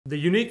The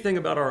unique thing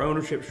about our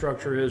ownership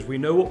structure is we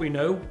know what we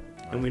know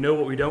and we know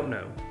what we don't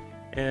know.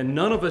 And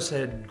none of us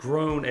had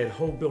grown a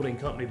whole building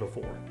company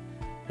before.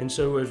 And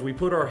so as we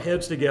put our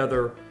heads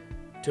together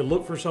to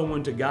look for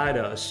someone to guide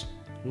us,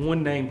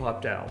 one name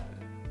popped out.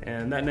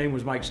 And that name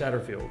was Mike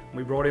Satterfield.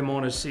 We brought him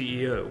on as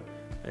CEO.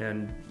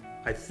 And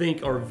I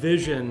think our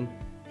vision,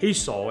 he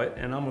saw it,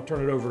 and I'm gonna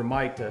turn it over to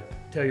Mike to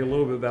tell you a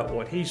little bit about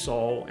what he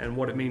saw and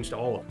what it means to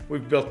all of us.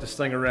 We've built this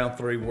thing around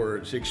 3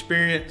 words: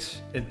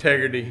 experience,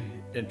 integrity,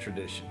 and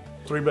tradition.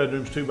 3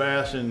 bedrooms, 2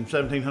 baths, and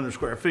 1,700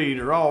 square feet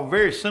are all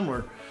very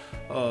similar.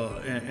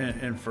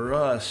 And for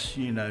us,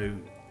 you know,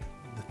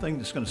 the thing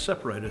that's gonna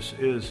separate us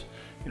is,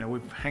 you know,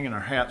 we're hanging our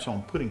hats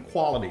on putting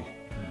quality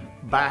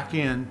back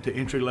into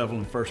entry level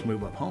and first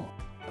move up home.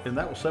 And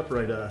that will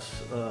separate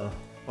us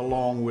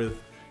along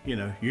with, you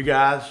know, you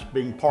guys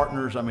being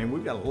partners. I mean,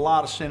 we've got a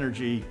lot of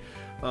synergy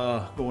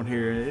going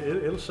here.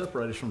 It'll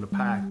separate us from the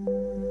pack.